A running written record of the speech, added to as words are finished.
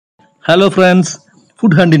Hello friends,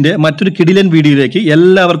 food ഹണ്ടിൻ്റെ മറ്റൊരു കിടിലൻ വീഡിയോയിലേക്ക്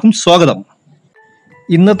എല്ലാവർക്കും സ്വാഗതം.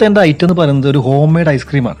 ഇന്നത്തെ എൻ്റെ ഐറ്റം എന്ന് പറയുന്നത് ഒരു ഹോം മെയ്ഡ്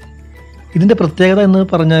ഐസ്ക്രീമാണ്. ഇതിൻ്റെ പ്രത്യേകത എന്ന്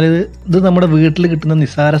പറഞ്ഞാൽ ഇത് നമ്മുടെ വീട്ടിൽ കിട്ടുന്ന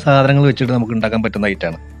നിസ്സാര സാധനങ്ങൾ വെച്ചിട്ട് നമുക്ക് ഉണ്ടാക്കാൻ പറ്റുന്ന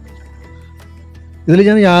ഐറ്റമാണ്. ഇതിൽ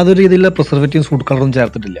ഞാൻ യാതൊരു രീതിയിലുള്ള പ്രിസർവേറ്റീവ്സ് ഫുഡ് കളറും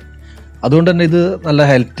ചേർത്തിട്ടില്ല. അതുകൊണ്ട് തന്നെ ഇത് നല്ല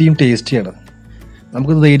ഹെൽത്തിയും ടേസ്റ്റിയാണ്.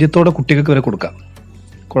 നമുക്കിത് ധൈര്യത്തോടെ കുട്ടികൾക്ക് വരെ കൊടുക്കാം,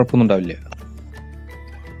 കുഴപ്പമൊന്നും ഉണ്ടാവില്ല.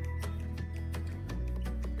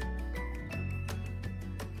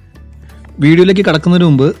 വീഡിയോയിലേക്ക് കടക്കുന്നതിന്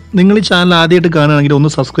മുമ്പ് നിങ്ങൾ ഈ ചാനൽ ആദ്യമായിട്ട് കാണുകയാണെങ്കിൽ ഒന്ന്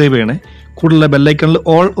സബ്സ്ക്രൈബ് ചെയ്യണേ. കൂടുതലുള്ള ബെല്ലൈക്കണിൽ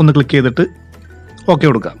ഓൾ ഒന്ന് ക്ലിക്ക് ചെയ്തിട്ട് ഓക്കെ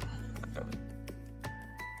കൊടുക്കാം.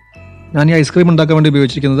 ഞാൻ ഈ ഐസ്ക്രീം ഉണ്ടാക്കാൻ വേണ്ടി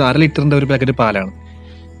ഉപയോഗിച്ചിരിക്കുന്നത് 1/2 ലിറ്ററിൻ്റെ ഒരു പാക്കറ്റ് പാലാണ്.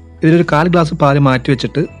 ഇതിലൊരു 1/4 ഗ്ലാസ് പാല് മാറ്റി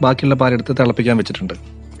വെച്ചിട്ട് ബാക്കിയുള്ള പാലെടുത്ത് തിളപ്പിക്കാൻ വെച്ചിട്ടുണ്ട്.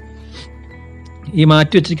 ഈ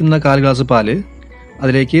മാറ്റി വെച്ചിരിക്കുന്ന 1/4 ഗ്ലാസ് പാല്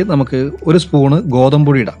അതിലേക്ക് നമുക്ക് 1 സ്പൂണ്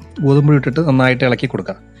ഗോതമ്പൊടി ഇടാം. ഗോതമ്പൊടി ഇട്ടിട്ട് നന്നായിട്ട് ഇളക്കി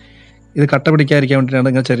കൊടുക്കാം. ഇത് കട്ട പിടിക്കാതിരിക്കാൻ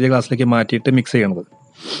വേണ്ടിയിട്ടാണ് ഇങ്ങനെ ചെറിയ ഗ്ലാസ്സിലേക്ക് മാറ്റിയിട്ട് മിക്സ് ചെയ്യണത്.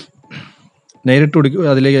 നേരിട്ട് കുടിക്കും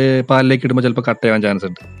അതിലേക്ക് പാലിലേക്ക് ഇടുമ്പോൾ ചിലപ്പോൾ കട്ടയാവാൻ ചാൻസ്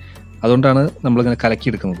ഉണ്ട്. അതുകൊണ്ടാണ് നമ്മളിങ്ങനെ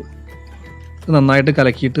കലക്കിയെടുക്കുന്നത്. ഇത് നന്നായിട്ട്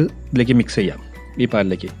കലക്കിയിട്ട് ഇതിലേക്ക് മിക്സ് ചെയ്യാം. ഈ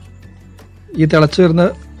പാലിലേക്ക് ഈ തിളച്ച് വരുന്ന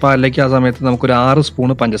പാലിലേക്ക് ആ സമയത്ത് നമുക്കൊരു 6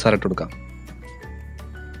 സ്പൂണ് പഞ്ചസാര ഇട്ട് കൊടുക്കാം.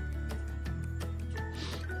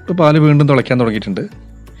 ഇപ്പോൾ പാല് വീണ്ടും തിളയ്ക്കാൻ തുടങ്ങിയിട്ടുണ്ട്.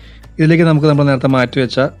 ഇതിലേക്ക് നമുക്ക് നമ്മൾ നേരത്തെ മാറ്റി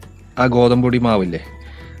വെച്ച ആ ഗോതമ്പൊടി മാവില്ലേ,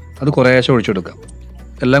 അത് കുറേശ്ശെ ഒഴിച്ചെടുക്കാം.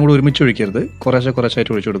 എല്ലാം കൂടി ഒരുമിച്ച് ഒഴിക്കരുത്,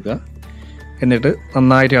 കുറേശ്ശായിട്ട് ഒഴിച്ചു കൊടുക്കുക. എന്നിട്ട്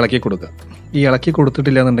നന്നായിട്ട് ഇളക്കി കൊടുക്കുക. ഈ ഇളക്കി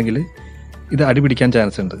കൊടുത്തിട്ടില്ല എന്നുണ്ടെങ്കിൽ ഇത് അടി പിടിക്കാൻ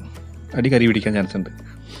ചാൻസ് ഉണ്ട്, കരി പിടിക്കാൻ ചാൻസ് ഉണ്ട്.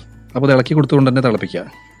 അപ്പോൾ ഇത് ഇളക്കി കൊടുത്തുകൊണ്ട് തന്നെ തിളപ്പിക്കുക.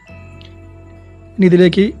 ഇനി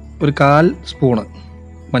ഇതിലേക്ക് ഒരു 1/4 സ്പൂണ്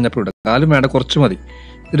മഞ്ഞപ്പൊടി ഇടുക. 1/4 വേണ്ട, കുറച്ച് മതി.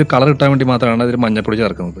 ഇതൊരു കളർ കിട്ടാൻ വേണ്ടി മാത്രമാണ് ഇതിൽ മഞ്ഞപ്പൊടി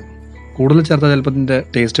ചേർക്കുന്നത്. കൂടുതൽ ചേർത്താൽ ചിലപ്പോൾ ഇതിൻ്റെ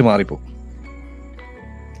ടേസ്റ്റ് മാറിപ്പോവും.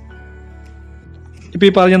 ഇപ്പോൾ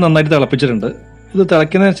ഈ പാൽ ഞാൻ നന്നായിട്ട് തിളപ്പിച്ചിട്ടുണ്ട്. ഇത്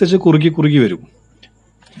തിളയ്ക്കുന്നതനുസരിച്ച് കുറുകി വരും.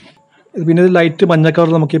 പിന്നെ ഇത് ലൈറ്റ് മഞ്ഞ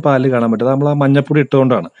കളർ നമുക്ക് ഈ പാലിൽ കാണാൻ പറ്റും. നമ്മൾ ആ മഞ്ഞപ്പൊടി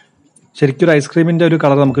ഇട്ടുകൊണ്ടാണ്. ശരിക്കും ഒരു ഐസ്ക്രീമിൻ്റെ ഒരു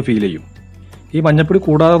കളർ നമുക്ക് ഫീൽ ചെയ്യും. ഈ മഞ്ഞപ്പൊടി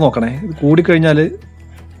കൂടാതെ നോക്കണേ, ഇത് കൂടിക്കഴിഞ്ഞാൽ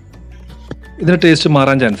ഇതിൻ്റെ ടേസ്റ്റ്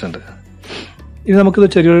മാറാൻ ചാൻസ് ഉണ്ട്. ഇനി നമുക്കിത്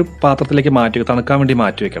ചെറിയൊരു പാത്രത്തിലേക്ക് തണുക്കാൻ വേണ്ടി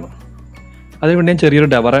മാറ്റി വെക്കണം. അതിനുവേണ്ടി ഞാൻ ചെറിയൊരു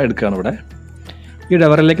ഡവറ എടുക്കുകയാണ് ഇവിടെ. ഈ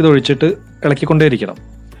ഡവറയിലേക്ക് ഇത് ഒഴിച്ചിട്ട് ഇളക്കിക്കൊണ്ടേയിരിക്കണം.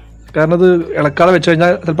 കാരണം ഇത് ഇളക്കാതെ വെച്ച്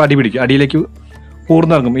കഴിഞ്ഞാൽ ചിലപ്പോൾ അടി പിടിക്കും, അടിയിലേക്ക്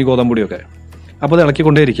ഊർന്നിറങ്ങും ഈ ഗോതമ്പൊടിയൊക്കെ. അപ്പോൾ അത്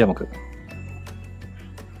ഇളക്കിക്കൊണ്ടേയിരിക്കാം നമുക്ക്.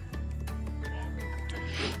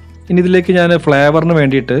 ഇനി ഇതിലേക്ക് ഞാൻ ഫ്ലേവറിന്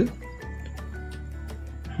വേണ്ടിയിട്ട്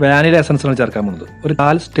വാനില എസൻസാണ് ചേർക്കാൻ പോകുന്നത്. ഒരു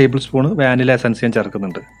 4 ടേബിൾ സ്പൂണ് വാനില എസൻസ് ഞാൻ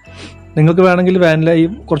ചേർക്കുന്നുണ്ട്. നിങ്ങൾക്ക് വേണമെങ്കിൽ വാനില ഈ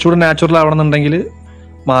കുറച്ചുകൂടി നാച്ചുറൽ ആവണമെന്നുണ്ടെങ്കിൽ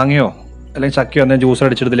മാങ്ങയോ അല്ലെങ്കിൽ ചക്കയോ എന്തെങ്കിലും ജ്യൂസ്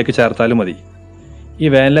അടിച്ചിട്ട് ഇതിലേക്ക് ചേർത്താലും മതി. ഈ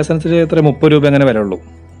വാനില എസൻസിൽ എത്ര 30 രൂപ അങ്ങനെ വില ഉള്ളൂ.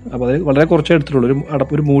 അപ്പോൾ അത് വളരെ കുറച്ചേ എടുത്തിട്ടുള്ളൂ,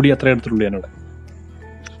 ഒരു മൂടി അത്രേ എടുത്തിട്ടുള്ളൂ ഞാനിവിടെ.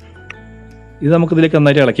 ഇത് നമുക്കിതിലേക്ക്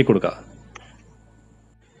നന്നായിട്ട് ഇളക്കി കൊടുക്കാം.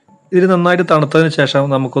 ഇതിൽ നന്നായിട്ട് തണുത്തതിന് ശേഷം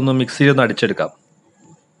നമുക്കൊന്ന് മിക്സിയിൽ ഒന്ന് അടിച്ചെടുക്കാം.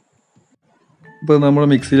 ഇപ്പോൾ നമ്മൾ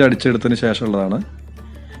മിക്സിയിൽ അടിച്ചെടുത്തതിന് ശേഷമുള്ളതാണ്.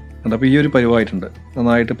 അപ്പോൾ ഈ ഒരു പരുവായിട്ടുണ്ട്,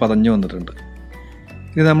 നന്നായിട്ട് പതഞ്ഞു വന്നിട്ടുണ്ട്.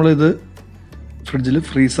 ഇനി നമ്മളിത്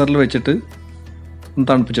ഫ്രീസറിൽ വെച്ചിട്ട് ഒന്ന്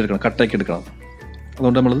തണുപ്പിച്ചെടുക്കണം, കട്ടയൊക്കെ എടുക്കണം.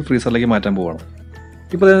 അതുകൊണ്ട് നമ്മളിത് ഫ്രീസറിലേക്ക് മാറ്റാൻ പോവുകയാണ്.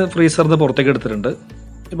 ഇപ്പോൾ ഫ്രീസറിന് പുറത്തേക്ക് എടുത്തിട്ടുണ്ട്.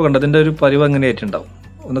 ഇപ്പോൾ കണ്ടതിൻ്റെ ഒരു പരുവ് അങ്ങനെ ആയിട്ടുണ്ടാവും,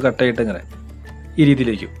 ഒന്ന് കട്ടയിട്ട് ഇങ്ങനെ ഈ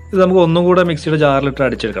രീതിയിലേക്കും. ഇത് നമുക്ക് ഒന്നും കൂടെ മിക്സിയുടെ ജാറിലിട്ട്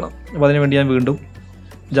അടിച്ചെടുക്കണം. അപ്പോൾ അതിന് വേണ്ടി ഞാൻ വീണ്ടും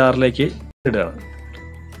ജാറിലേക്ക് ഇടുകയാണ്.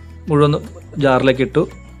 മുഴുവൻ ജാറിലേക്ക് ഇട്ടു,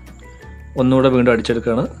 ഒന്നുകൂടെ വീണ്ടും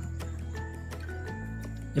അടിച്ചെടുക്കുകയാണ്.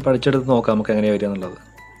 ഇപ്പോൾ അടിച്ചെടുത്ത് നോക്കാം നമുക്ക് എങ്ങനെയാണ് വരിക എന്നുള്ളത്.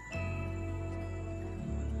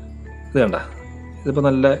 ഇത് കണ്ട, ഇതിപ്പോൾ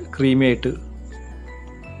നല്ല ക്രീമി ആയിട്ട്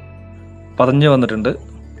പതഞ്ഞ് വന്നിട്ടുണ്ട്.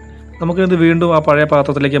 നമുക്കിത് വീണ്ടും ആ പഴയ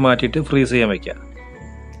പാത്രത്തിലേക്ക് മാറ്റിയിട്ട് ഫ്രീസ് ചെയ്യാൻ വയ്ക്കാം.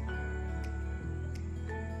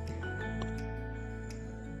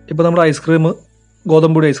 ഇപ്പോൾ നമ്മുടെ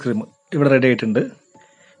ഗോതമ്പൊടി ഐസ്ക്രീം ഇവിടെ റെഡി ആയിട്ടുണ്ട്.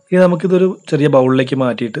 ഇനി നമുക്കിതൊരു ചെറിയ ബൗളിലേക്ക്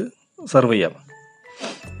മാറ്റിയിട്ട് സെർവ് ചെയ്യാം.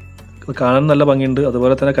 ഇത് കാണാൻ നല്ല ഭംഗിയുണ്ട്,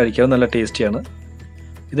 അതുപോലെ തന്നെ കഴിക്കാൻ നല്ല ടേസ്റ്റിയാണ്.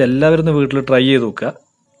 ഇതെല്ലാവരും ഒന്ന് വീട്ടിൽ ട്രൈ ചെയ്ത് നോക്കുക.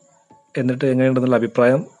 എന്നിട്ട് എങ്ങനെയുണ്ടെന്നുള്ള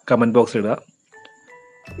അഭിപ്രായം കമൻറ്റ് ബോക്സിൽ ഇടുക.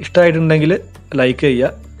 ഇഷ്ടമായിട്ടുണ്ടെങ്കിൽ ലൈക്ക്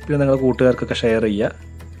ചെയ്യുക, പിന്നെ നിങ്ങളുടെ കൂട്ടുകാർക്കൊക്കെ ഷെയർ ചെയ്യുക.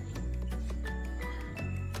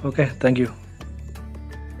 Okay, thank you.